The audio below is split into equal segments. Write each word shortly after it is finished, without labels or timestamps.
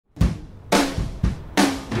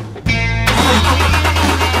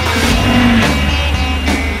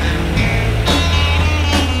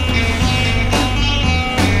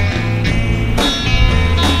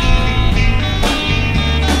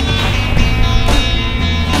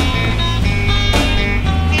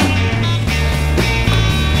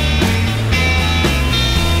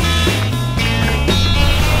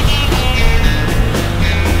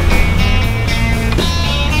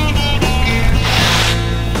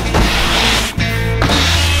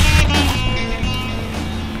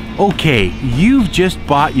Okay, you've just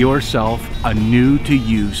bought yourself a new to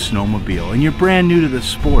use snowmobile and you're brand new to the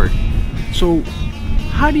sport. So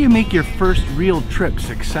how do you make your first real trip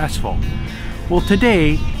successful? Well,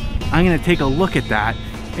 today I'm going to take a look at that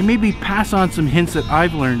and maybe pass on some hints that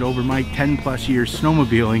I've learned over my 10+ years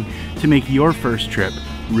snowmobiling to make your first trip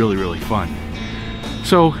really fun.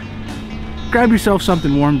 So grab yourself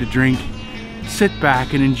something warm to drink, sit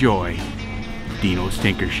back and enjoy Dino's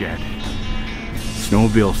Tinker Shed.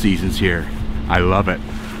 Snowmobile season's here. I love it.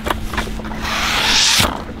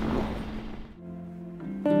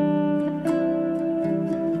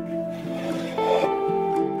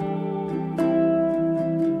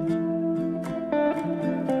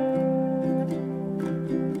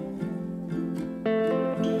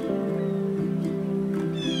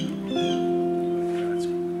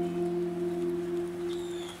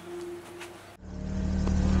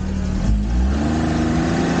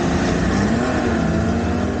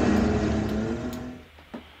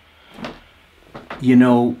 You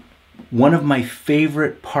know, one of my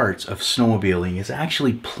favorite parts of snowmobiling is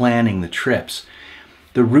actually planning the trips.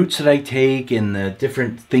 The routes that I take and the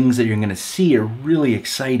different things that you're going to see are really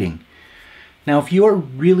exciting. Now, if you're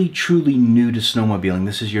really truly new to snowmobiling,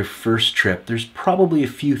 this is your first trip, there's probably a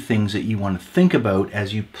few things that you want to think about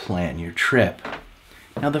as you plan your trip.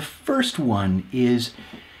 Now, the first one is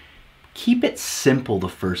keep it simple the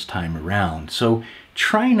first time around. So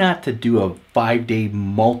try not to do a 5-day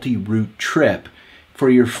multi-route trip for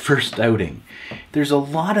your first outing. There's a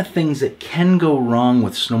lot of things that can go wrong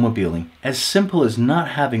with snowmobiling, as simple as not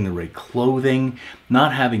having the right clothing,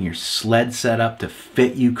 not having your sled set up to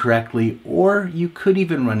fit you correctly, or you could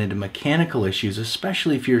even run into mechanical issues,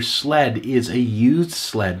 especially if your sled is a used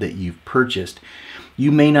sled that you've purchased.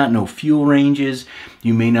 You may not know fuel ranges,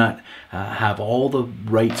 you may not have all the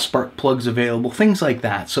right spark plugs available, things like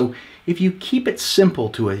that. So if you keep it simple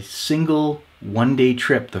to a single one-day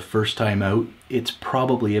trip the first time out, it's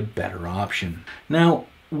probably a better option. Now,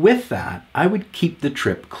 with that, I would keep the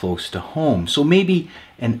trip close to home. So maybe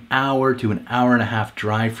an hour to an hour and a half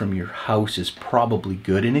drive from your house is probably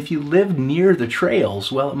good. And if you live near the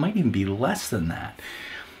trails, well, it might even be less than that.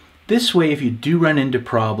 This way, if you do run into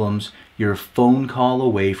problems, you're a phone call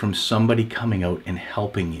away from somebody coming out and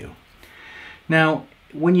helping you. Now,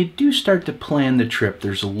 when you do start to plan the trip,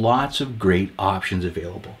 there's lots of great options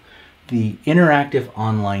available. The interactive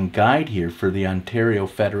online guide here for the Ontario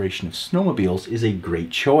Federation of Snowmobiles is a great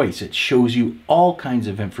choice. It shows you all kinds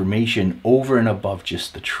of information over and above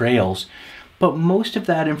just the trails, but most of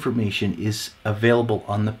that information is available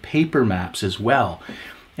on the paper maps as well.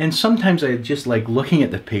 And sometimes I just like looking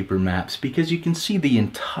at the paper maps because you can see the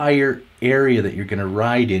entire area that you're going to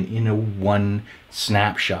ride in a one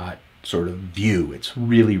snapshot sort of view. It's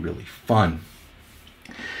really fun.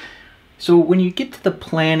 So when you get to the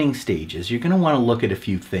planning stages, you're going to want to look at a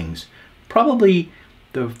few things. Probably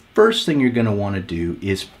the first thing you're going to want to do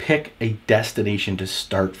is pick a destination to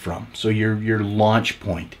start from. So your launch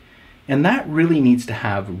point. And that really needs to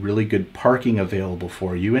have really good parking available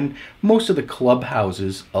for you. And most of the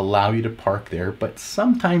clubhouses allow you to park there, but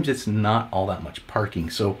sometimes it's not all that much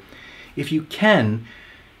parking. So if you can,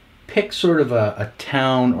 pick sort of a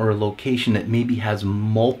town or a location that maybe has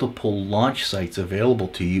multiple launch sites available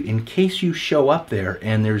to you in case you show up there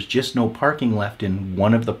and there's just no parking left in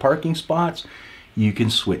one of the parking spots, you can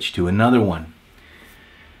switch to another one.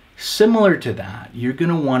 Similar to that, you're going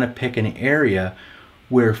to want to pick an area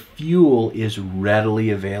where fuel is readily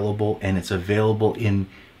available and it's available in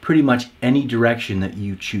pretty much any direction that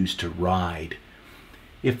you choose to ride.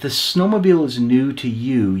 If the snowmobile is new to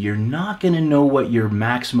you, you're not going to know what your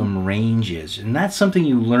maximum range is, and that's something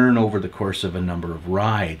you learn over the course of a number of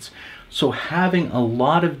rides. So having a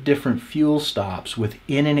lot of different fuel stops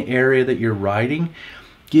within an area that you're riding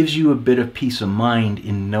gives you a bit of peace of mind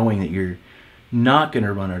in knowing that you're not going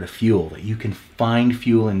to run out of fuel, that you can find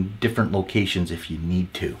fuel in different locations if you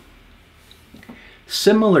need to.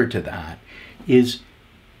 Similar to that is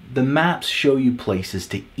the maps show you places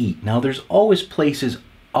to eat. Now there's always places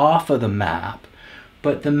off of the map,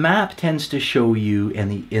 but the map tends to show you,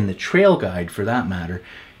 and in the trail guide for that matter,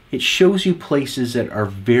 it shows you places that are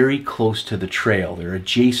very close to the trail. They're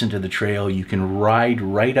adjacent to the trail. You can ride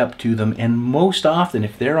right up to them, and most often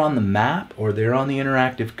if they're on the map or they're on the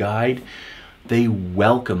interactive guide, they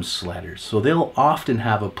welcome sledders. So they'll often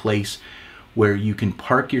have a place where you can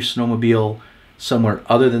park your snowmobile somewhere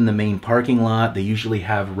other than the main parking lot. They usually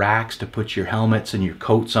have racks to put your helmets and your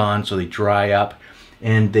coats on so they dry up.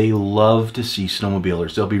 and they love to see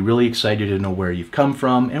snowmobilers. They'll be really excited to know where you've come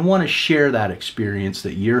from and want to share that experience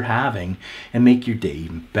that you're having and make your day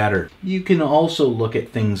even better. You can also look at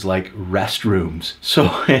things like restrooms.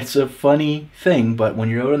 So it's a funny thing, but when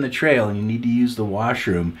you're out on the trail and you need to use the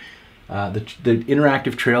washroom, the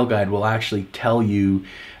interactive trail guide will actually tell you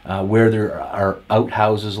where there are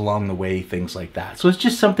outhouses along the way, things like that. So it's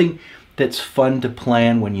just something that's fun to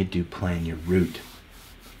plan when you do plan your route.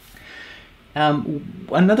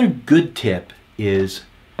 Another good tip is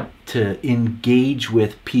to engage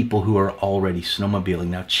with people who are already snowmobiling.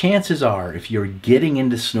 Now, chances are, if you're getting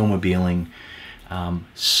into snowmobiling,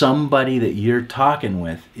 somebody that you're talking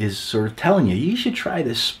with is sort of telling you, you should try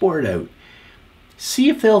this sport out. See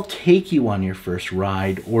if they'll take you on your first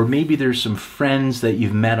ride, or maybe there's some friends that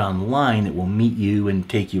you've met online that will meet you and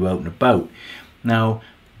take you out and about. Now,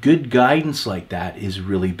 good guidance like that is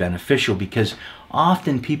really beneficial, because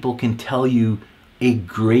often people can tell you a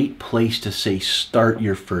great place to, say, start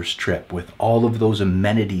your first trip with all of those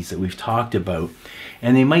amenities that we've talked about.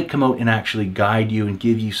 And they might come out and actually guide you and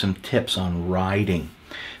give you some tips on riding.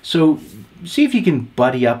 So see if you can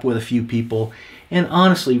buddy up with a few people. And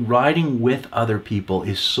honestly, riding with other people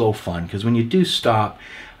is so fun, because when you do stop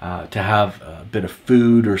to have a bit of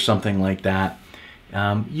food or something like that,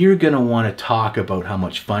 you're going to want to talk about how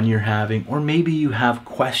much fun you're having, or maybe you have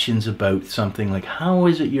questions about something like how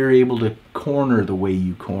is it you're able to corner the way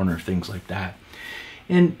you corner, things like that.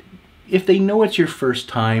 And if they know it's your first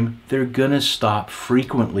time, they're going to stop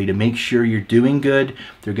frequently to make sure you're doing good.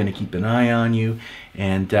 They're going to keep an eye on you.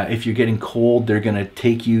 And if you're getting cold, they're going to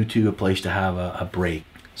take you to a place to have a break.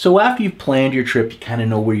 So after you've planned your trip, you kind of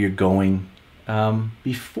know where you're going.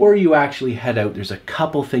 Before you actually head out, there's a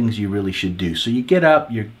couple things you really should do. So you get up,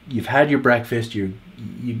 you've had your breakfast, you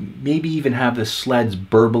maybe even have the sleds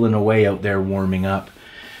burbling away out there warming up.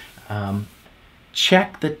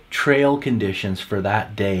 Check the trail conditions for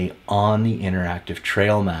that day on the interactive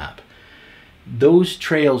trail map. Those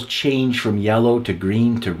trails change from yellow to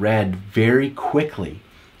green to red very quickly.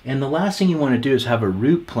 And the last thing you want to do is have a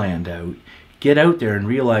route planned out, get out there and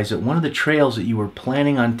realize that one of the trails that you were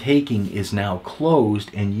planning on taking is now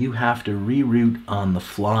closed and you have to reroute on the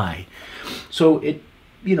fly. So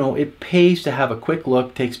it pays to have a quick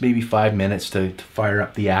look. Takes maybe 5 minutes to fire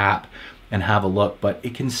up the app and have a look, but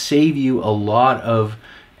it can save you a lot of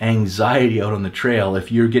anxiety out on the trail if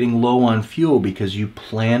you're getting low on fuel because you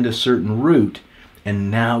planned a certain route and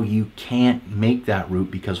now you can't make that route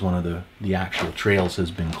because one of the actual trails has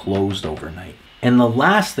been closed overnight. And the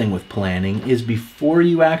last thing with planning is, before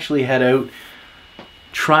you actually head out,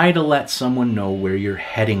 try to let someone know where you're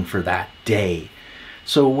heading for that day.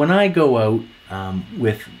 So when I go out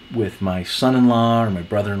with my son-in-law or my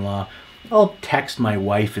brother-in-law, I'll text my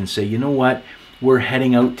wife and say, you know what, we're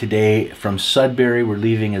heading out today from Sudbury, we're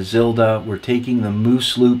leaving Azilda, we're taking the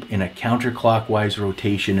Moose Loop in a counterclockwise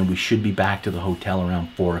rotation, and we should be back to the hotel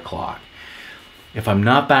around 4 o'clock. If I'm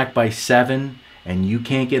not back by 7 and you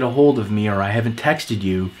can't get a hold of me, or I haven't texted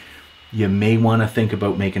you, you may want to think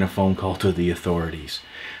about making a phone call to the authorities.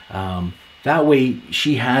 That way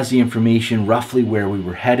she has the information roughly where we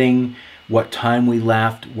were heading, what time we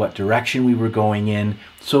left, what direction we were going in,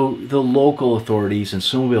 so the local authorities and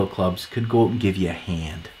snowmobile clubs could go out and give you a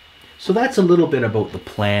hand. So that's a little bit about the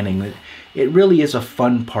planning. It really is a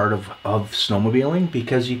fun part of snowmobiling,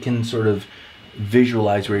 because you can sort of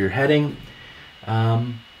visualize where you're heading,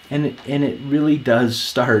 and it really does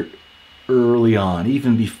start early on,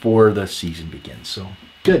 even before the season begins. So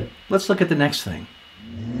good. Let's look at the next thing.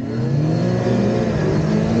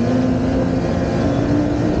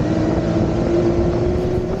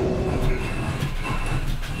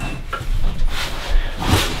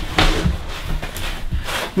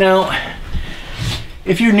 Now,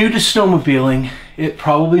 if you're new to snowmobiling, it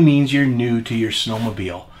probably means you're new to your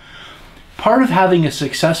snowmobile. Part of having a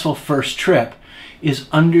successful first trip is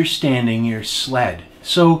understanding your sled.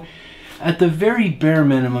 So at the very bare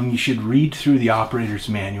minimum, you should read through the operator's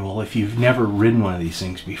manual if you've never ridden one of these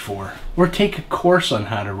things before, or take a course on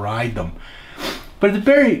how to ride them. But at the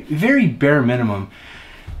very, very bare minimum,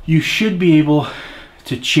 you should be able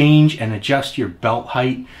to change and adjust your belt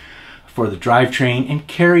height for the drivetrain and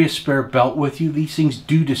carry a spare belt with you. These things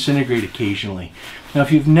do disintegrate occasionally. Now,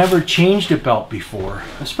 if you've never changed a belt before,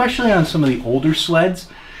 especially on some of the older sleds,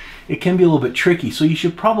 it can be a little bit tricky. So you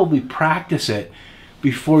should probably practice it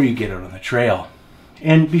before you get out on the trail.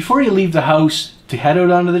 And before you leave the house to head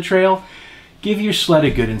out onto the trail, give your sled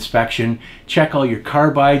a good inspection. Check all your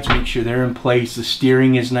carbides, make sure they're in place, the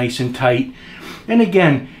steering is nice and tight. And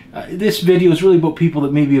again, this video is really about people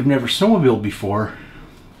that maybe have never snowmobiled before.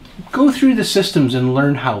 Go through the systems and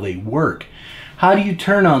learn how they work. How do you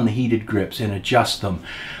turn on the heated grips and adjust them?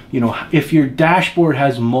 You know, if your dashboard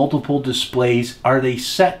has multiple displays, are they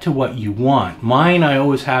set to what you want? Mine, I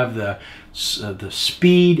always have the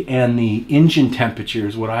speed and the engine temperature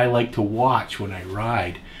is what I like to watch when I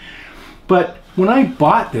ride. But when I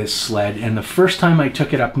bought this sled and the first time I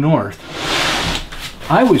took it up north,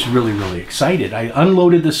 I was really excited. I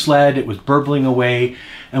unloaded the sled, it was burbling away,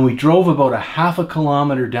 and we drove about a half a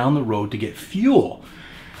kilometer down the road to get fuel.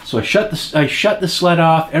 So I shut the sled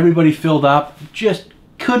off, everybody filled up, just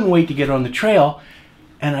couldn't wait to get on the trail,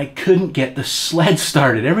 and I couldn't get the sled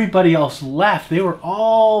started. Everybody else left. They were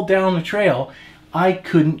all down the trail. I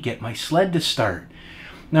couldn't get my sled to start.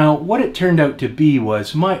 Now, what it turned out to be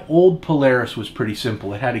was my old Polaris was pretty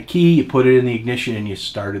simple. It had a key, you put it in the ignition, and you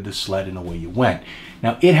started the sled, and away you went.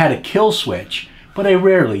 Now, it had a kill switch, but I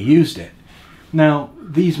rarely used it. Now,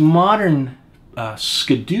 these modern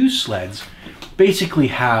Skidoo sleds basically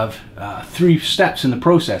have 3 steps in the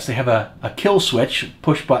process. They have a kill switch,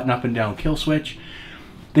 push button up and down kill switch.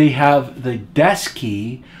 They have the desk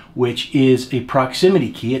key, which is a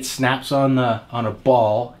proximity key. It snaps on a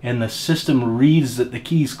ball, and the system reads that the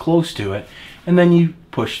key's close to it, and then you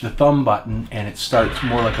push the thumb button and it starts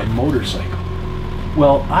more like a motorcycle.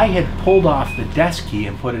 Well, I had pulled off the desk key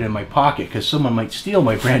and put it in my pocket because someone might steal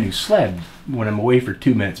my brand new sled when I'm away for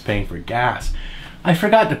 2 minutes paying for gas. I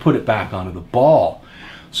forgot to put it back onto the ball.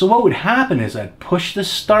 So what would happen is I'd push the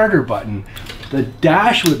starter button, the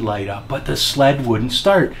dash would light up, but the sled wouldn't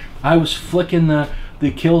start. I was flicking the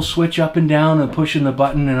kill switch up and down and pushing the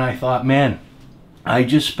button, and I thought, man, I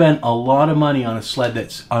just spent a lot of money on a sled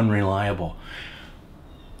that's unreliable.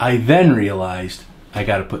 I then realized I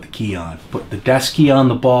got to put the key on. Put the desk key on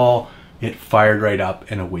the ball, it fired right up,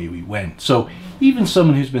 and away we went. So even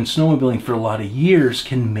someone who's been snowmobiling for a lot of years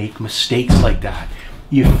can make mistakes like that.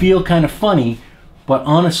 You feel kind of funny, but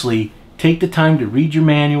honestly, take the time to read your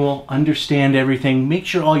manual, understand everything, make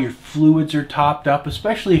sure all your fluids are topped up,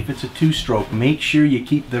 especially if it's a 2-stroke. Make sure you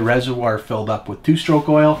keep the reservoir filled up with 2-stroke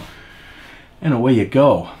oil, and away you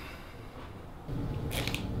go.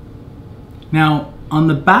 Now, on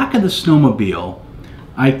the back of the snowmobile,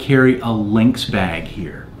 I carry a Lynx bag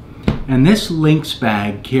here. And this Lynx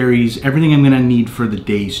bag carries everything I'm going to need for the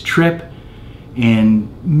day's trip,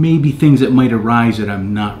 and maybe things that might arise that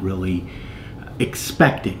I'm not really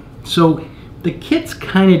expecting. So the kit's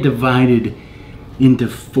kind of divided into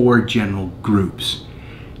 4 general groups.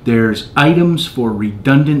 There's items for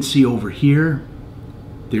redundancy over here.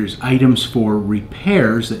 There's items for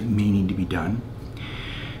repairs that may need to be done.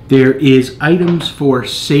 There is items for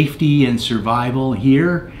safety and survival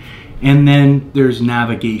here. And then there's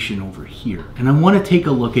navigation over here. And I want to take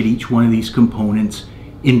a look at each one of these components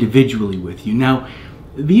individually with you. Now,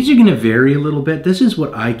 these are going to vary a little bit. This is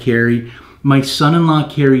what I carry. My son-in-law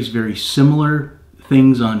carries very similar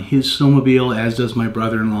things on his snowmobile, as does my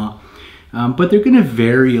brother-in-law. But they're going to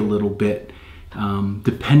vary a little bit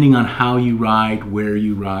depending on how you ride, where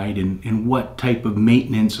you ride, and what type of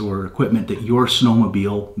maintenance or equipment that your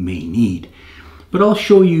snowmobile may need. But I'll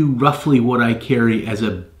show you roughly what I carry as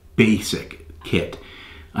a basic kit.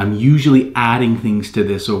 I'm usually adding things to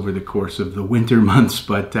this over the course of the winter months,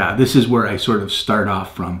 but this is where I sort of start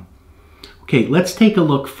off from. Okay, let's take a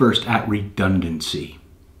look first at redundancy.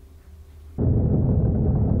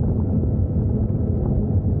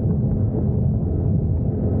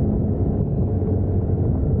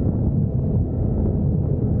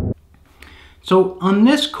 So on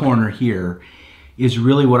this corner here is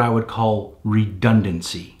really what I would call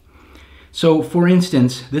redundancy. So for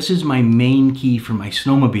instance, this is my main key for my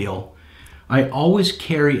snowmobile. I always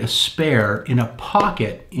carry a spare in a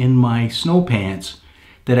pocket in my snow pants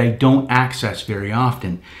that I don't access very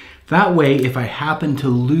often. That way, if I happen to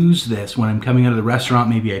lose this when I'm coming out of the restaurant,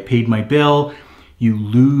 maybe I paid my bill, you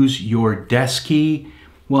lose your desk key,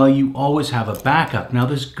 well, you always have a backup. Now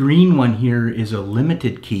this green one here is a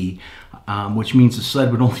limited key, which means the sled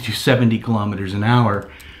would only do 70 kilometers an hour.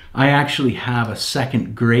 I actually have a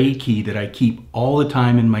second gray key that I keep all the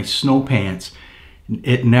time in my snow pants.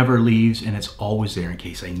 It never leaves, and it's always there in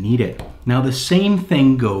case I need it. Now the same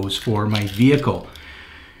thing goes for my vehicle.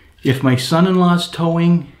 If my son-in-law's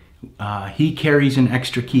towing, he carries an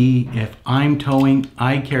extra key. If I'm towing,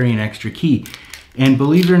 I carry an extra key. And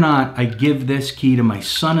believe it or not, I give this key to my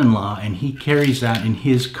son-in-law, and he carries that in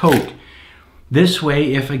his coat. This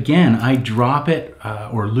way, if again I drop it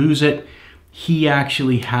or lose it, he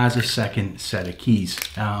actually has a second set of keys.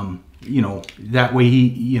 You know, that way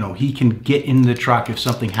he can get in the truck if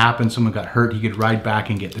something happens, someone got hurt, he could ride back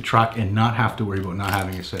and get the truck and not have to worry about not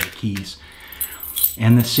having a set of keys.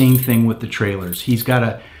 And the same thing with the trailers. He's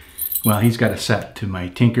got well, he's got a set to my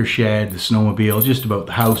tinker shed, the snowmobile, just about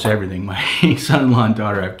the house, everything. My son-in-law and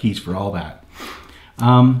daughter have keys for all that.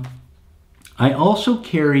 I also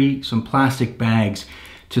carry some plastic bags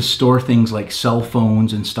to store things like cell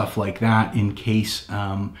phones and stuff like that in case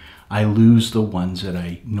I lose the ones that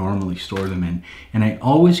I normally store them in. And I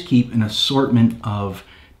always keep an assortment of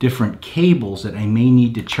different cables that I may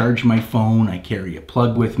need to charge my phone. I carry a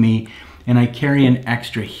plug with me, and I carry an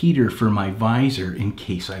extra heater for my visor in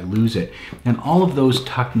case I lose it. And all of those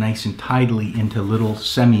tuck nice and tidily into little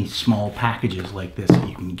semi-small packages like this that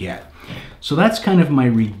you can get. So that's kind of my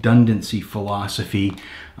redundancy philosophy.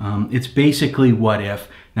 It's basically what if.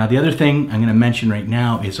 Now the other thing I'm going to mention right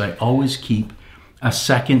now is I always keep a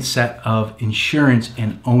second set of insurance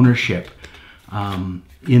and ownership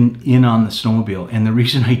in on the snowmobile. And the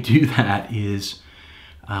reason I do that is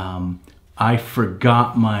I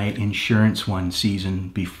forgot my insurance one season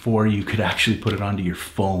before you could actually put it onto your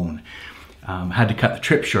phone. Had to cut the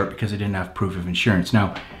trip short because I didn't have proof of insurance.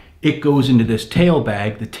 Now, it goes into this tail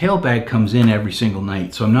bag. The tail bag comes in every single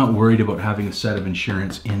night, so I'm not worried about having a set of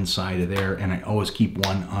insurance inside of there, and I always keep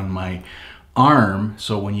one on my arm,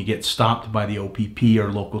 so when you get stopped by the OPP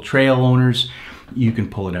or local trail owners, you can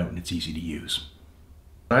pull it out and it's easy to use.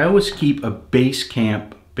 I always keep a base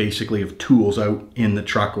camp, basically, of tools out in the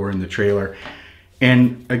truck or in the trailer.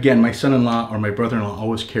 And again, my son-in-law or my brother-in-law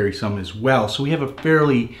always carry some as well, so we have a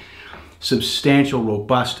fairly substantial,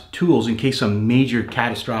 robust tools. In case some major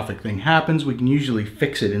catastrophic thing happens, we can usually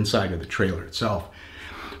fix it inside of the trailer itself.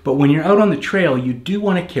 But when you're out on the trail, you do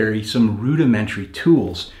want to carry some rudimentary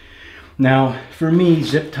tools. Now, for me,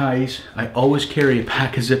 zip ties, I always carry a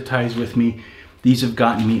pack of zip ties with me. These have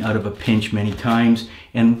gotten me out of a pinch many times.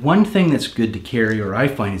 And one thing that's good to carry, or I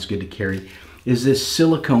find is good to carry, is this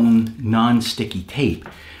silicone non-sticky tape.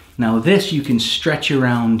 Now this you can stretch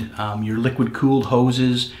around your liquid cooled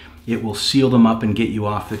hoses. It will seal them up and get you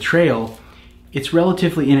off the trail. It's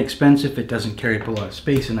relatively inexpensive. It doesn't carry up a lot of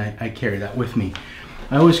space, and I carry that with me.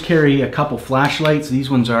 I always carry a couple flashlights. These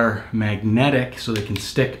ones are magnetic, so they can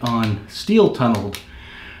stick on steel tunneled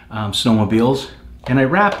snowmobiles. And I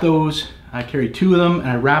wrap those, I carry 2 of them, and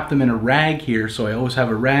I wrap them in a rag here, so I always have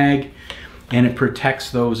a rag, and it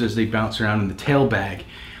protects those as they bounce around in the tail bag.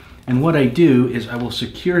 And what I do is I will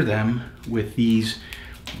secure them with these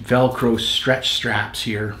Velcro stretch straps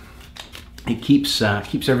here. It keeps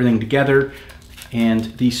everything together,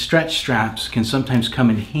 and these stretch straps can sometimes come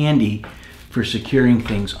in handy for securing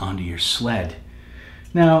things onto your sled.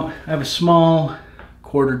 Now, I have a small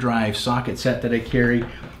quarter drive socket set that I carry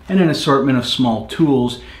and an assortment of small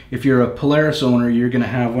tools. If you're a Polaris owner, you're going to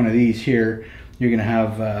have one of these here. You're going to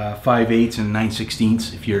have 5/8 and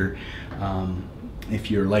 9/16.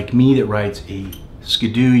 If you're like me that rides a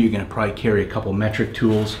Skidoo, you're going to probably carry a couple metric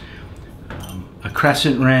tools, a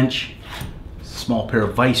crescent wrench, small pair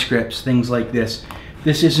of vice grips, things like this.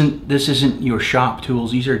 This isn't your shop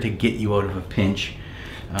tools. These are to get you out of a pinch.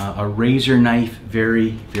 A razor knife, very,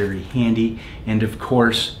 very handy, and of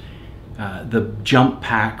course the jump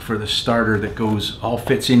pack for the starter that all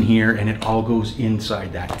fits in here, and it all goes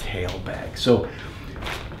inside that tail bag. So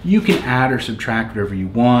you can add or subtract whatever you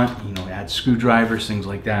want. You know, add screwdrivers, things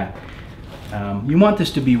like that. You want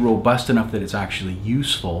this to be robust enough that it's actually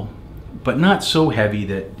useful, but not so heavy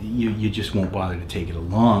that you just won't bother to take it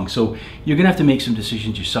along. So you're gonna have to make some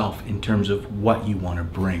decisions yourself in terms of what you want to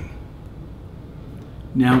bring.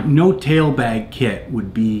 Now, no tail bag kit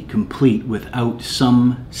would be complete without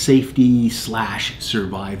some safety /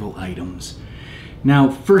 survival items. Now,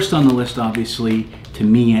 first on the list, obviously, to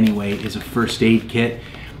me anyway, is a first aid kit.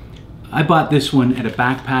 I bought this one at a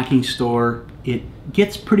backpacking store. It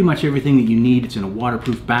gets pretty much everything that you need. It's in a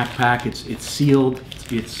waterproof backpack. It's sealed.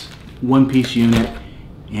 It's one-piece unit,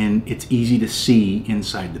 and it's easy to see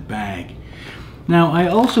inside the bag. Now, I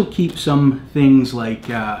also keep some things like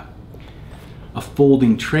a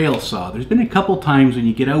folding trail saw. There's been a couple times when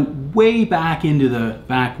you get out way back into the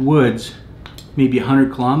backwoods, maybe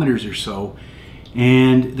 100 kilometers or so,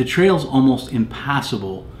 and the trail's almost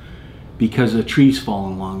impassable because the trees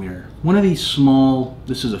falling along there. One of these small,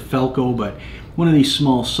 this is a Felco, but one of these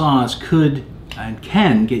small saws could and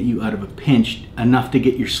can get you out of a pinch enough to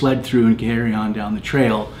get your sled through and carry on down the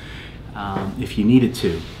trail if you needed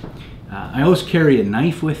to. I always carry a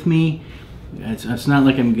knife with me. It's not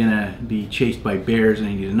like I'm gonna be chased by bears and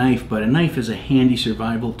I need a knife, but a knife is a handy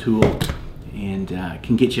survival tool and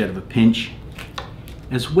can get you out of a pinch.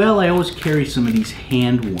 As well, I always carry some of these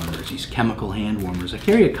hand warmers, these chemical hand warmers. I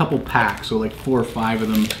carry a couple packs, so like 4 or 5 of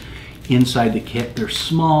them inside the kit. They're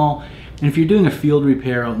small, and if you're doing a field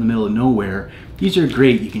repair out in the middle of nowhere, these are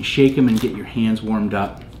great. You can shake them and get your hands warmed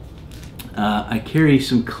up. I carry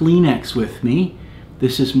some Kleenex with me.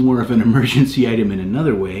 This is more of an emergency item in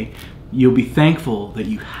another way. You'll be thankful that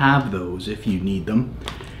you have those if you need them.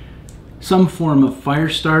 Some form of fire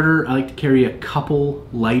starter. I like to carry a couple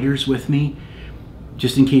lighters with me,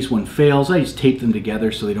 just in case one fails. I just tape them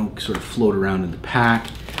together so they don't sort of float around in the pack.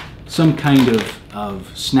 Some kind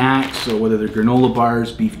of snacks, so whether they're granola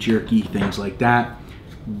bars, beef jerky, things like that.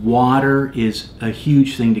 Water is a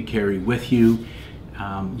huge thing to carry with you.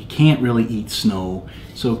 You can't really eat snow,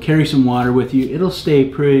 so carry some water with you. It'll stay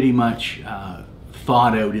pretty much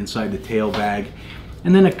thawed out inside the tail bag.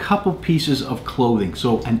 And then a couple pieces of clothing,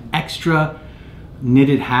 so an extra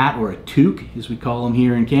knitted hat, or a toque as we call them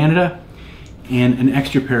here in Canada, and an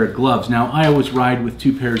extra pair of gloves. Now I always ride with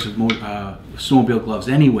 2 pairs of snowmobile gloves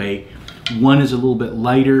anyway. One is a little bit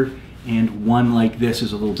lighter and one like this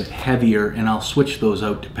is a little bit heavier, and I'll switch those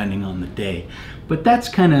out depending on the day. But that's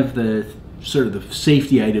kind of the sort of the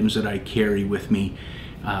safety items that I carry with me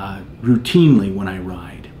routinely when I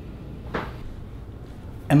ride.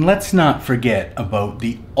 And let's not forget about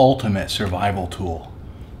the ultimate survival tool,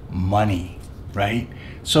 money, right?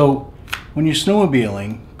 So when you're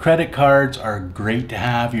snowmobiling, credit cards are great to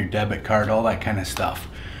have, your debit card, all that kind of stuff.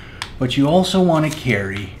 But you also want to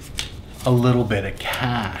carry a little bit of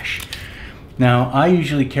cash. Now, I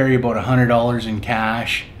usually carry about $100 in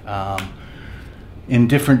cash in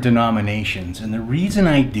different denominations. And the reason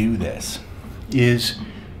I do this is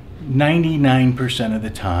 99% of the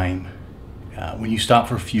time, when you stop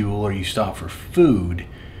for fuel or you stop for food,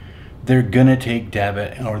 they're gonna take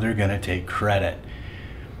debit or they're gonna take credit.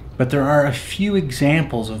 But there are a few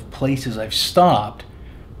examples of places I've stopped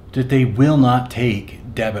that they will not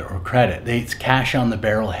take debit or credit. It's cash on the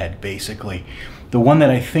barrelhead, basically. The one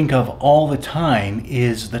that I think of all the time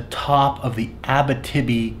is the top of the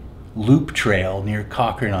Abitibi Loop Trail near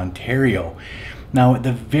Cochrane, Ontario. Now, at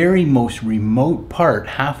the very most remote part,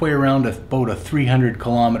 halfway around about a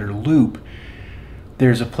 300-kilometer loop,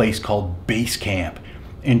 there's a place called Base Camp.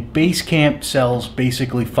 And Base Camp sells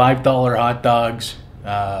basically $5 hot dogs,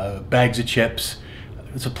 bags of chips.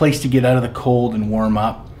 It's a place to get out of the cold and warm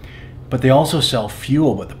up. But they also sell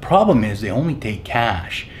fuel. But the problem is they only take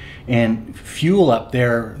cash. And fuel up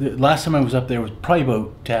there, the last time I was up there was probably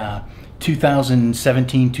about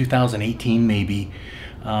 2017, 2018 maybe.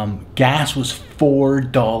 Gas was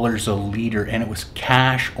 $4 a liter, and it was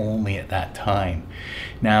cash only at that time.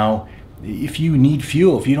 Now, if you need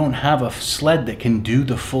fuel, if you don't have a sled that can do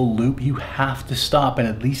the full loop, you have to stop and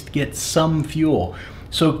at least get some fuel.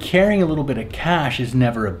 So carrying a little bit of cash is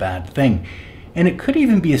never a bad thing. And it could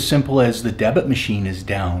even be as simple as the debit machine is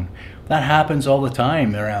down. That happens all the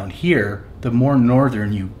time around here. The more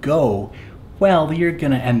northern you go, well, you're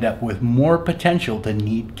gonna end up with more potential to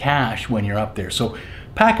need cash when you're up there. So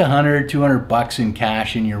pack 100, 200 bucks in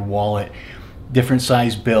cash in your wallet, different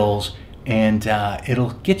size bills, and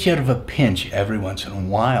it'll get you out of a pinch every once in a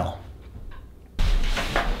while.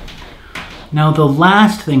 Now, the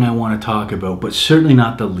last thing I want to talk about, but certainly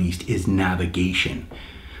not the least, is navigation.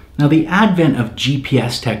 Now, the advent of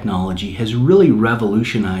GPS technology has really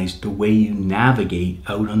revolutionized the way you navigate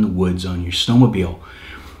out on the woods on your snowmobile.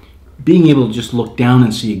 Being able to just look down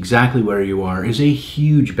and see exactly where you are is a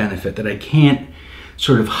huge benefit that I can't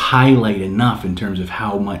sort of highlight enough in terms of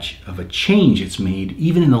how much of a change it's made,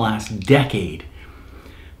 even in the last decade.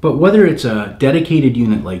 But whether it's a dedicated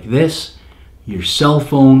unit like this, your cell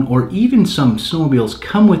phone, or even some snowmobiles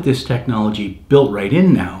come with this technology built right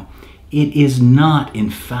in now, it is not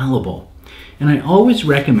infallible. And I always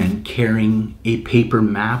recommend carrying a paper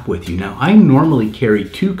map with you. Now, I normally carry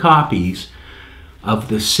 2 copies of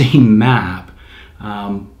the same map.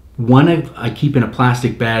 One I keep in a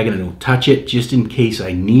plastic bag and I don't touch it just in case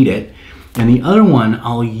I need it. And the other one,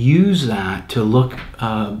 I'll use that to look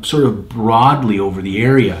sort of broadly over the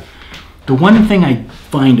area. The one thing I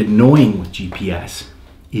find annoying with GPS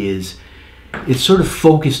is it's sort of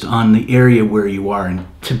focused on the area where you are, and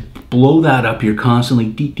to blow that up, you're constantly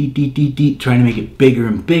deep, trying to make it bigger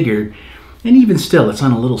and bigger. And even still, it's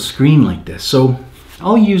on a little screen like this. So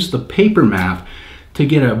I'll use the paper map to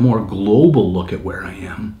get a more global look at where I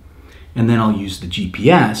am. And then I'll use the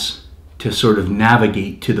GPS to sort of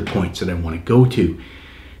navigate to the points that I want to go to.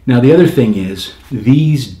 Now, the other thing is,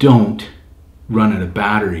 these don't run out of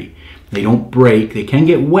battery. They don't break. They can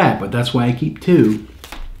get wet, but that's why I keep 2.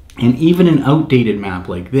 And even an outdated map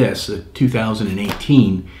like this,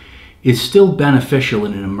 2018, is still beneficial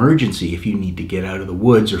in an emergency if you need to get out of the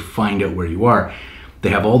woods or find out where you are. They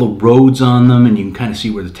have all the roads on them, and you can kind of see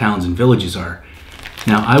where the towns and villages are.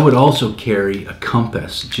 Now, I would also carry a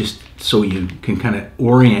compass just so you can kind of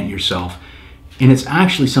orient yourself. and it's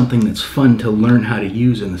actually something that's fun to learn how to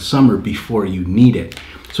use in the summer before you need it.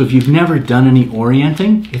 So if you've never done any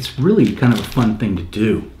orienting, it's really kind of a fun thing to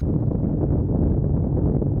do.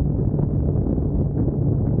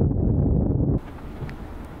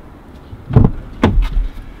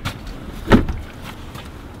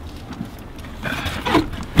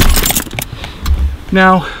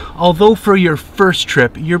 Now, although for your first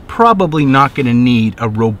trip, you're probably not going to need a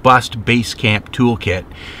robust base camp toolkit,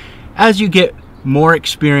 as you get more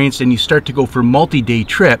experienced and you start to go for multi-day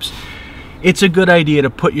trips, it's a good idea to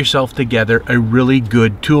put yourself together a really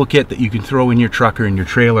good toolkit that you can throw in your truck or in your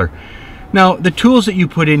trailer. Now, the tools that you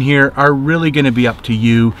put in here are really going to be up to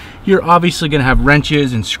you. You're obviously going to have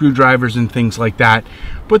wrenches and screwdrivers and things like that,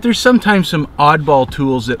 but there's sometimes some oddball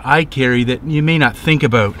tools that I carry that you may not think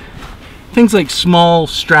about. Things like small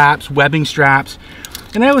straps, webbing straps,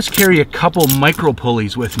 and I always carry a couple micro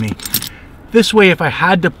pulleys with me. This way, if I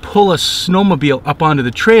had to pull a snowmobile up onto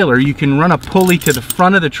the trailer, you can run a pulley to the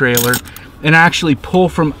front of the trailer and actually pull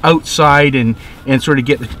from outside and sort of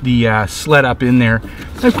get the sled up in there.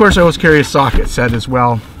 And of course, I always carry a socket set as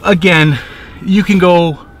well. Again, you can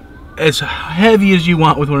go as heavy as you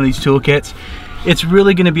want with one of these toolkits. It's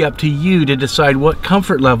really going to be up to you to decide what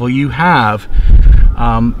comfort level you have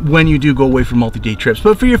when you do go away for multi-day trips.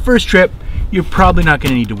 But for your first trip, you're probably not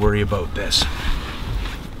going to need to worry about this.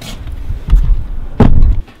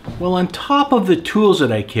 Well, on top of the tools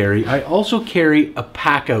that I carry, I also carry a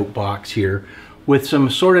Packout box here with some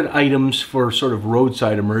assorted items for sort of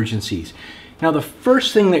roadside emergencies. Now, the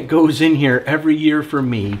first thing that goes in here every year for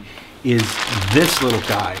me is this little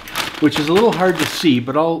guy, which is a little hard to see,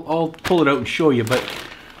 but I'll pull it out and show you. But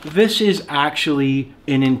this is actually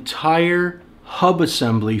an entire hub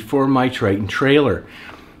assembly for my Triton trailer.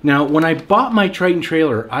 Now, when I bought my Triton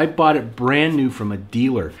trailer, I bought it brand new from a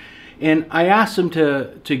dealer. And I asked them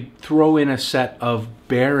to throw in a set of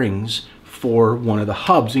bearings for one of the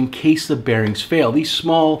hubs in case the bearings fail. These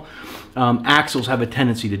small axles have a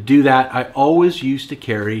tendency to do that. I always used to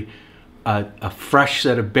carry a fresh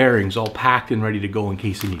set of bearings all packed and ready to go in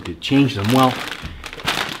case I need to change them. Well,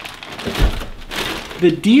 the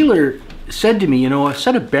dealer said to me, you know, a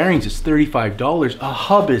set of bearings is $35, a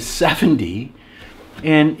hub is $70.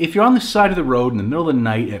 And if you're on the side of the road in the middle of the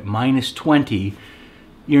night at -20,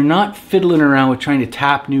 you're not fiddling around with trying to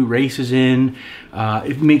tap new races in,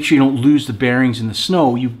 make sure you don't lose the bearings in the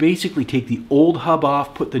snow. You basically take the old hub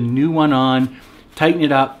off, put the new one on, tighten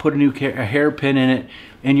it up, put a hairpin in it,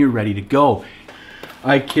 and you're ready to go.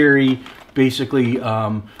 I carry basically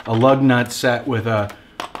a lug nut set with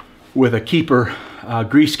a keeper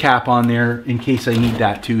grease cap on there in case I need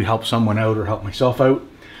that to help someone out or help myself out.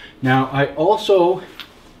 Now, I also,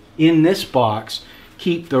 in this box,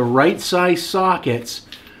 keep the right size sockets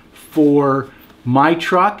for my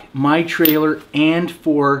truck, my trailer, and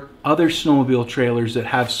for other snowmobile trailers that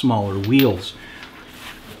have smaller wheels.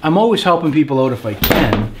 I'm always helping people out if I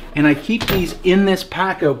can, and I keep these in this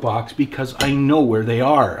Packout box because I know where they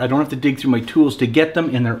are. I don't have to dig through my tools to get them,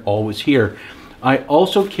 and they're always here. I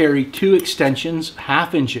also carry two extensions,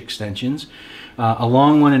 1/2-inch extensions, a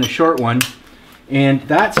long one and a short one, and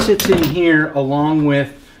that sits in here along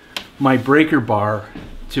with my breaker bar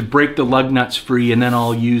to break the lug nuts free, and then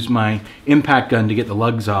I'll use my impact gun to get the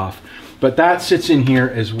lugs off. But that sits in here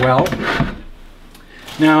as well.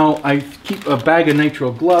 Now, I keep a bag of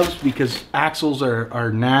nitrile gloves because axles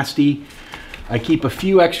are nasty. I keep a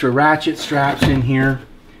few extra ratchet straps in here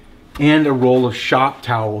and a roll of shop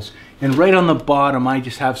towels. And right on the bottom, I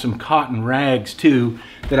just have some cotton rags too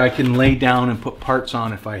that I can lay down and put parts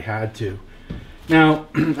on if I had to. Now,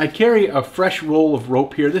 I carry a fresh roll of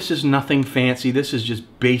rope here. This is nothing fancy. This is just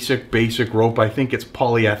basic rope. I think it's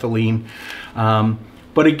polyethylene.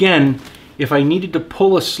 But again, if I needed to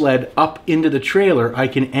pull a sled up into the trailer, I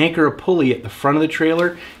can anchor a pulley at the front of the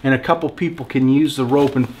trailer, and a couple people can use the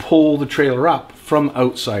rope and pull the trailer up from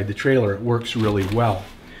outside the trailer. It works really well.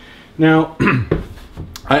 Now,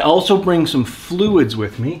 I also bring some fluids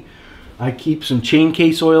with me. I keep some chain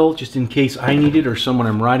case oil just in case I need it or someone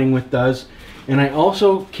I'm riding with does. And I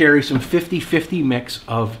also carry some 50-50 mix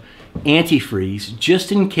of antifreeze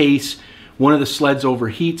just in case one of the sleds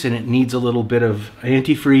overheats and it needs a little bit of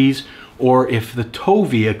antifreeze, or if the tow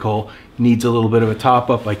vehicle needs a little bit of a top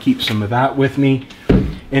up, I keep some of that with me.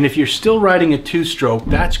 And if you're still riding a 2-stroke,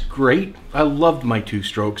 that's great. I love my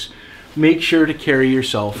 2-strokes. Make sure to carry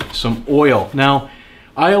yourself some oil. Now,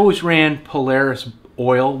 I always ran Polaris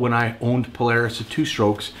oil when I owned Polaris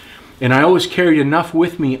 2-strokes. And I always carried enough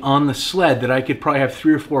with me on the sled that I could probably have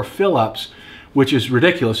 3 or 4 fill-ups which is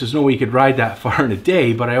ridiculous. There's no way you could ride that far in a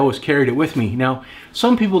day, but I always carried it with me. Now,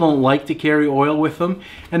 some people don't like to carry oil with them,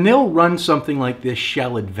 and they'll run something like this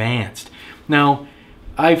Shell Advanced. Now,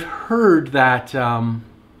 I've heard that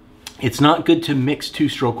it's not good to mix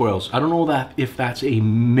two-stroke oils. I don't know if that's a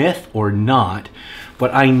myth or not,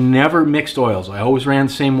 but I never mixed oils. I always ran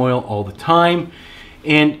the same oil all the time.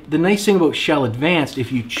 And the nice thing about Shell Advanced,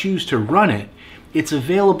 if you choose to run it, it's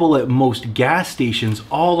available at most gas stations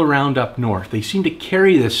all around up north. They seem to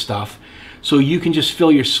carry this stuff, so you can just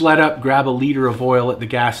fill your sled up, grab a liter of oil at the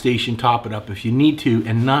gas station, top it up if you need to,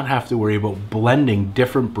 and not have to worry about blending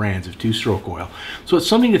different brands of two-stroke oil. So it's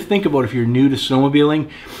something to think about if you're new to snowmobiling.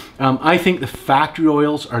 I think the factory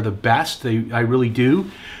oils are the best, I really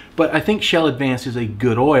do, but I think Shell Advanced is a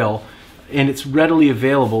good oil, and it's readily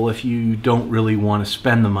available if you don't really want to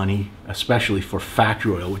spend the money, especially for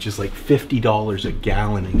factory oil, which is like $50 a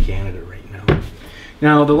gallon in Canada right now.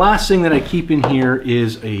 Now, the last thing that I keep in here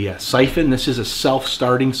is a siphon. This is a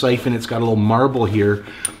self-starting siphon. It's got a little marble here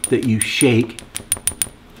that you shake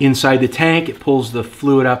inside the tank. It pulls the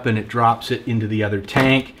fluid up and it drops it into the other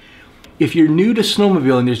tank. If you're new to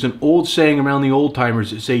snowmobiling, there's an old saying around the old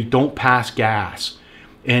timers that say, don't pass gas.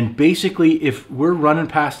 And basically, if we're running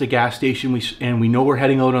past a gas station and we know we're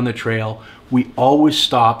heading out on the trail, we always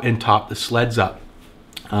stop and top the sleds up.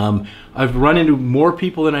 I've run into more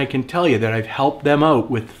people than I can tell you that I've helped them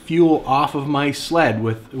out with fuel off of my sled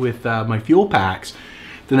with my fuel packs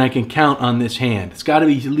than I can count on this hand. It's got to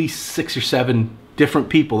be at least 6 or 7 different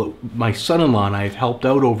people that my son-in-law and I have helped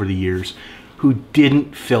out over the years who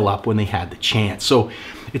didn't fill up when they had the chance. So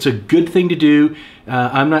it's a good thing to do.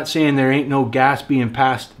 I'm not saying there ain't no gas being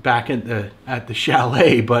passed back at the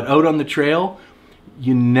chalet, but out on the trail,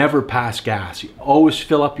 you never pass gas. You always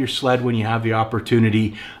fill up your sled when you have the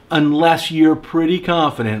opportunity, unless you're pretty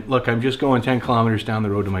confident. Look, I'm just going 10 kilometers down the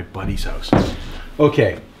road to my buddy's house.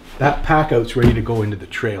 Okay, that Packout's ready to go into the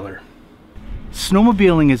trailer.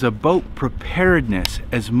 Snowmobiling is about preparedness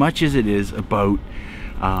as much as it is about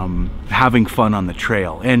having fun on the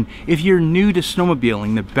trail. And if you're new to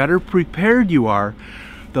snowmobiling, the better prepared you are,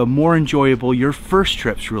 the more enjoyable your first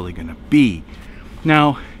trip's really gonna be.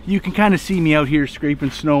 Now, you can kind of see me out here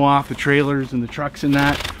scraping snow off the trailers and the trucks and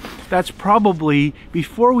that. That's probably,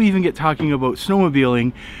 before we even get talking about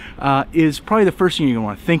snowmobiling, is probably the first thing you're gonna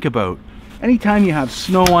want to think about. Anytime you have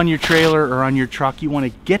snow on your trailer or on your truck, you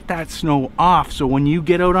want to get that snow off, so when you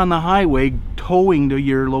get out on the highway towing to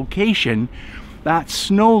your location, that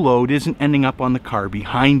snow load isn't ending up on the car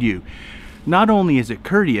behind you. Not only is it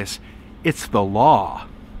courteous, it's the law.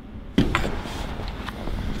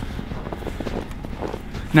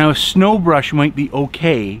 Now, a snow brush might be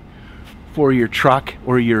okay for your truck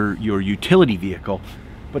or your utility vehicle,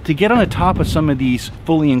 but to get on the top of some of these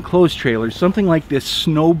fully enclosed trailers, something like this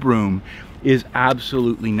snow broom is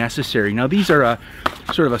absolutely necessary. Now, these are a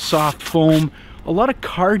sort of a soft foam. A lot of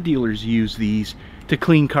car dealers use these to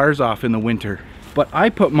clean cars off in the winter, but I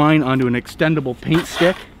put mine onto an extendable paint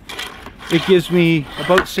stick. It gives me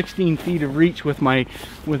about 16 feet of reach with my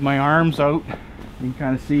arms out. You can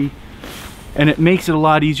kind of see, and it makes it a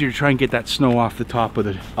lot easier to try and get that snow off the top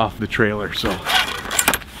of the trailer. So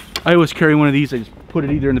I always carry one of these. I just put it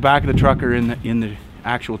either in the back of the truck or in the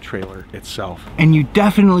actual trailer itself. And you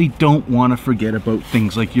definitely don't want to forget about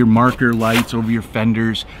things like your marker lights over your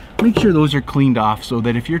fenders. Make sure those are cleaned off so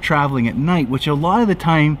that if you're traveling at night, which a lot of the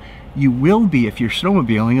time you will be if you're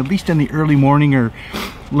snowmobiling, at least in the early morning or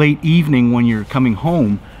late evening when you're coming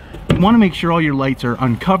home, you want to make sure all your lights are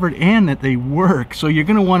uncovered and that they work. So you're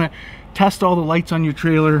going to want to test all the lights on your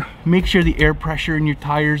trailer, make sure the air pressure in your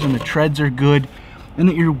tires and the treads are good, and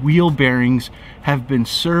that your wheel bearings have been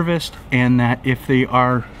serviced, and that if they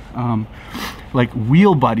are like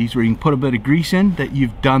wheel buddies where you can put a bit of grease in, that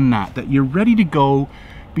you've done that you're ready to go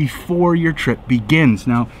before your trip begins.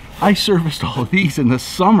 Now, I serviced all of these in the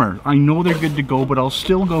summer. I know they're good to go, but I'll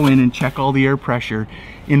still go in and check all the air pressure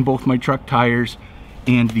in both my truck tires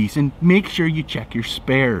and these, and make sure you check your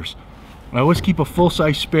spares. I always keep a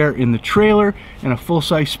full-size spare in the trailer and a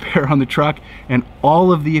full-size spare on the truck, and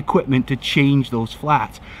all of the equipment to change those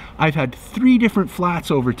flats. I've had 3 different flats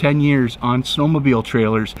over 10 years on snowmobile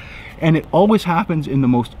trailers, and it always happens in the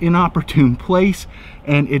most inopportune place,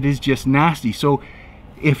 and it is just nasty. So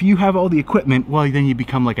if you have all the equipment, well, then you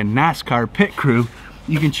become like a NASCAR pit crew.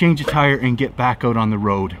 You can change a tire and get back out on the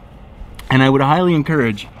road. And I would highly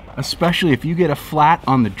encourage, especially if you get a flat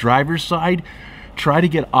on the driver's side, try to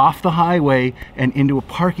get off the highway and into a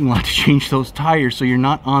parking lot to change those tires, so you're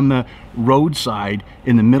not on the roadside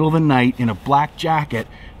in the middle of the night in a black jacket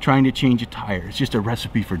trying to change a tire. It's just a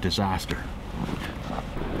recipe for disaster.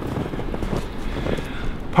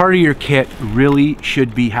 part of your kit really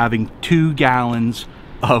should be having 2 gallons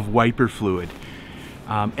of wiper fluid.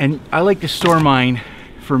 And I like to store mine,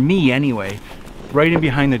 for me anyway, right in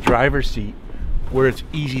behind the driver's seat where it's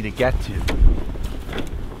easy to get to.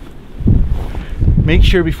 Make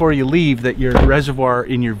sure before you leave that your reservoir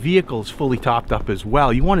in your vehicle is fully topped up as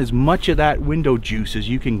well. You want as much of that window juice as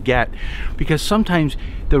you can get, because sometimes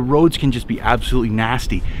the roads can just be absolutely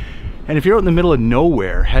nasty. And if you're out in the middle of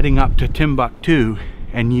nowhere heading up to Timbuktu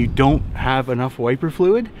and you don't have enough wiper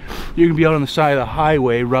fluid, you're gonna be out on the side of the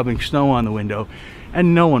highway rubbing snow on the window,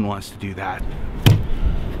 and no one wants to do that.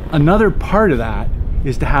 Another part of that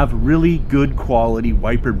is to have really good quality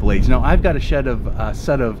wiper blades. Now I've got a set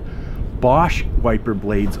of Bosch wiper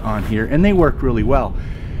blades on here, and they work really well.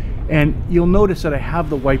 And you'll notice that I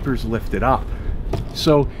have the wipers lifted up.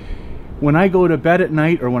 So when I go to bed at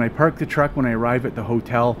night, or when I park the truck when I arrive at the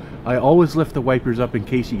hotel, I always lift the wipers up in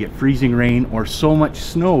case you get freezing rain or so much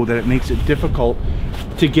snow that it makes it difficult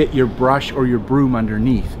to get your brush or your broom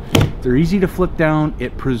underneath. They're easy to flip down,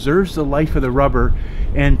 it preserves the life of the rubber,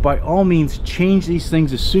 and by all means change these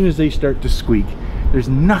things as soon as they start to squeak. There's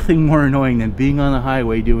nothing more annoying than being on the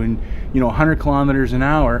highway doing, 100 kilometers an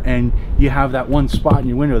hour, and you have that one spot in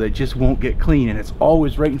your window that just won't get clean, and it's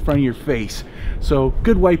always right in front of your face. So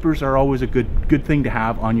good wipers are always a good thing to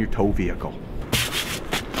have on your tow vehicle.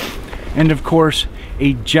 And of course,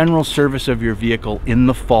 a general service of your vehicle in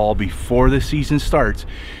the fall before the season starts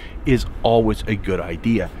is always a good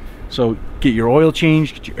idea. So get your oil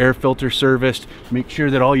changed, get your air filter serviced, make sure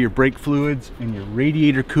that all your brake fluids and your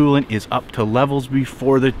radiator coolant is up to levels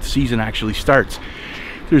before the season actually starts.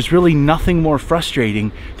 There's really nothing more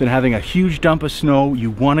frustrating than having a huge dump of snow, you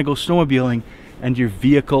want to go snowmobiling, and your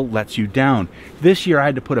vehicle lets you down. This year I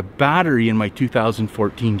had to put a battery in my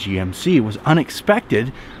 2014 GMC. It was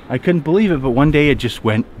unexpected, I couldn't believe it, but one day it just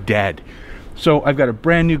went dead. So I've got a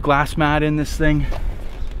brand new glass mat in this thing.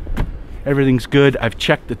 Everything's good. I've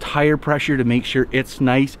checked the tire pressure to make sure it's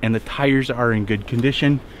nice and the tires are in good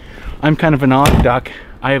condition. I'm kind of an odd duck.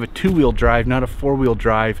 I have a 2-wheel drive, not a 4-wheel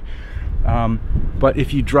drive. But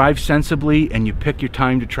if you drive sensibly and you pick your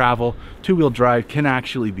time to travel, 2-wheel drive can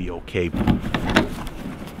actually be okay.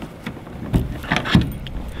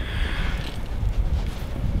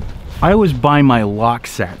 I always buy my lock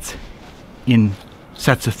sets in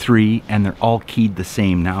sets of 3, and they're all keyed the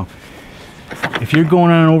same. Now, if you're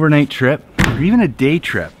going on an overnight trip or even a day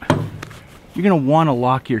trip, you're going to want to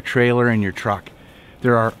lock your trailer and your truck.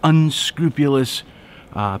 There are unscrupulous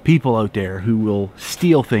people out there who will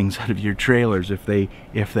steal things out of your trailers if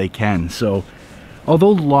they can. So although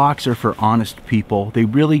locks are for honest people, they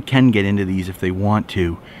really can get into these if they want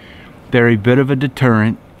to. They're a bit of a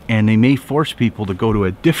deterrent, and they may force people to go to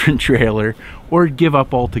a different trailer or give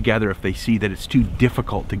up altogether if they see that it's too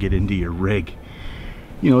difficult to get into your rig.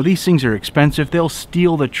 These things are expensive. They'll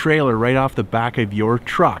steal the trailer right off the back of your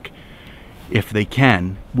truck if they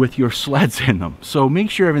can, with your sleds in them. So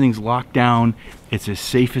make sure everything's locked down, it's as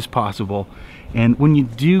safe as possible. And when you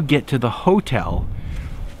do get to the hotel,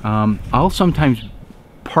 I'll sometimes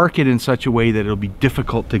park it in such a way that it'll be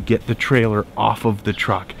difficult to get the trailer off of the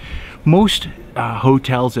truck. Most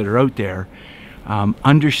hotels that are out there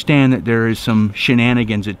understand that there is some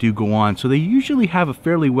shenanigans that do go on, so they usually have a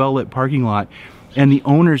fairly well lit parking lot, and the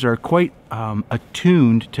owners are quite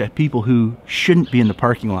attuned to people who shouldn't be in the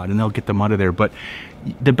parking lot, and they'll get them out of there. But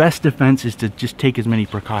the best defense is to just take as many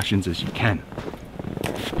precautions as you can.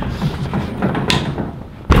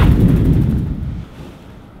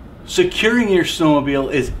 Securing your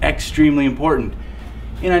snowmobile is extremely important.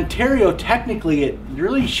 In Ontario, technically it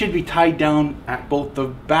really should be tied down at both the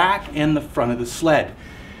back and the front of the sled.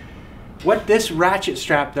 What this ratchet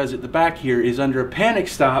strap does at the back here is, under a panic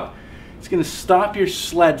stop, it's going to stop your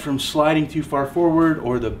sled from sliding too far forward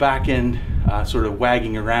or the back end sort of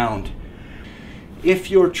wagging around.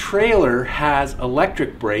 If your trailer has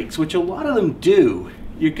electric brakes, which a lot of them do,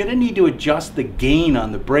 you're going to need to adjust the gain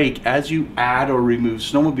on the brake as you add or remove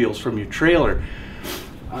snowmobiles from your trailer.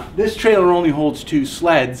 This trailer only holds 2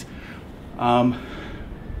 sleds, and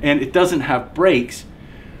it doesn't have brakes,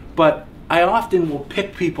 but I often will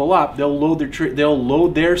pick people up. They'll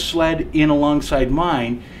load their sled in alongside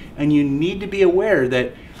mine, and you need to be aware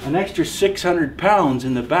that an extra 600 pounds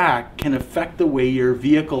in the back can affect the way your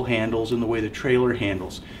vehicle handles and the way the trailer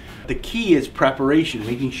handles. The key is preparation,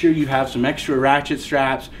 making sure you have some extra ratchet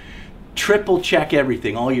straps, triple check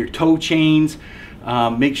everything, all your tow chains,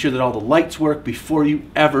 make sure that all the lights work before you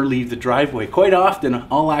ever leave the driveway. Quite often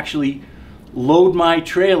I'll actually load my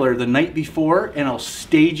trailer the night before and I'll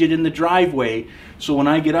stage it in the driveway, so when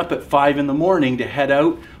I get up at 5 in the morning to head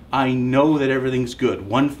out, I know that everything's good.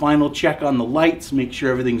 One final check on the lights, make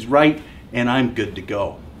sure everything's right, and I'm good to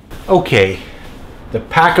go. Okay, the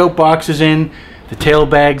Packout box is in, the tail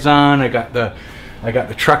bag's on, I got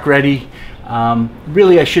the truck ready.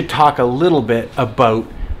 Really, I should talk a little bit about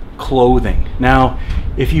clothing. Now,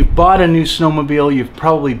 if you've bought a new snowmobile, you've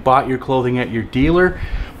probably bought your clothing at your dealer,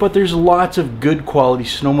 but there's lots of good quality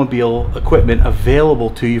snowmobile equipment available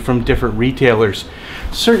to you from different retailers.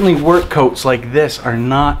 Certainly work coats like this are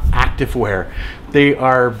not activewear. They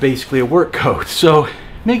are basically a work coat. So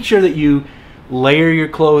make sure that you layer your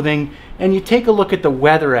clothing and you take a look at the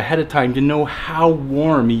weather ahead of time to know how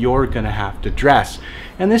warm you're gonna have to dress.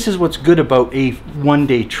 And this is what's good about a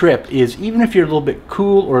one-day trip, is even if you're a little bit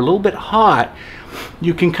cool or a little bit hot,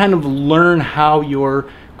 you can kind of learn how your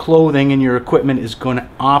clothing and your equipment is going to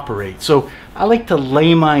operate. So I like to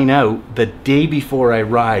lay mine out the day before I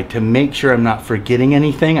ride to make sure I'm not forgetting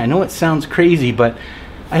anything. I know it sounds crazy, but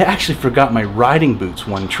I actually forgot my riding boots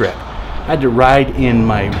one trip. I had to ride in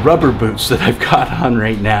my rubber boots that I've got on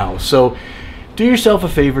right now. So do yourself a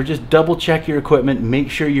favor, just double check your equipment, make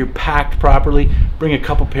sure you're packed properly, bring a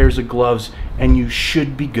couple pairs of gloves, and you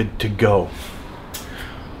should be good to go.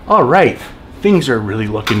 All right, things are really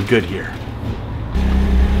looking good here.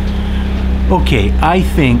 Okay, I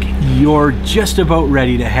think you're just about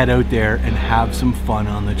ready to head out there and have some fun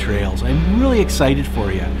on the trails. I'm really excited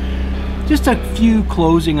for you. Just a few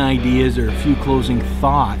closing ideas or a few closing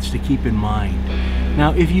thoughts to keep in mind.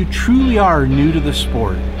 Now, if you truly are new to the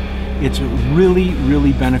sport, it's really,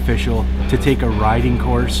 really beneficial to take a riding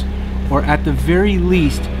course, or at the very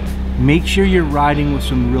least, make sure you're riding with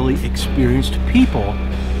some really experienced people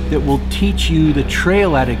that will teach you the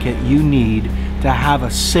trail etiquette you need to have a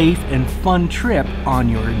safe and fun trip on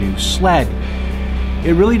your new sled.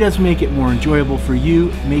 It really does make it more enjoyable for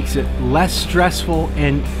you, makes it less stressful,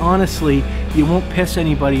 and honestly, you won't piss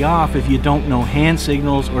anybody off if you don't know hand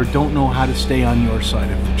signals or don't know how to stay on your side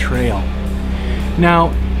of the trail.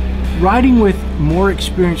 Now, riding with more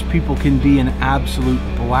experienced people can be an absolute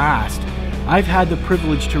blast. I've had the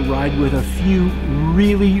privilege to ride with a few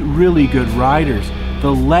really, really good riders.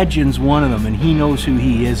 The Legend's one of them, and he knows who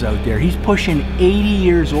he is out there. He's pushing 80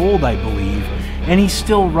 years old, I believe, and he's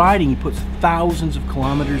still riding. He puts thousands of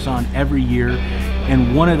kilometers on every year,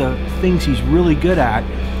 and one of the things he's really good at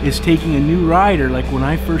is taking a new rider, like when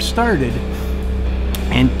I first started,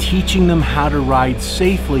 and teaching them how to ride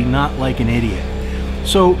safely, not like an idiot.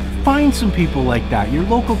 So find some people like that. Your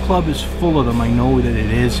local club is full of them, I know that it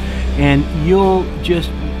is, and you'll just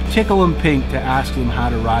tickle them pink to ask them how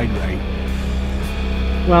to ride right.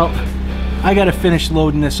 Well, I gotta finish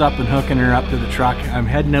loading this up and hooking her up to the truck. I'm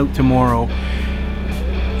heading out tomorrow.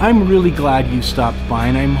 I'm really glad you stopped by,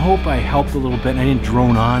 and I hope I helped a little bit and I didn't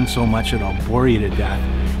drone on so much that I'll bore you to death.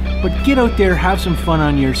 But get out there, have some fun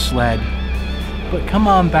on your sled. But come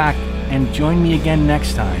on back and join me again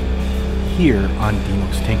next time here on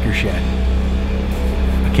Dino's Tinker Shed.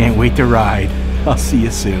 I can't wait to ride. I'll see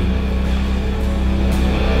you soon.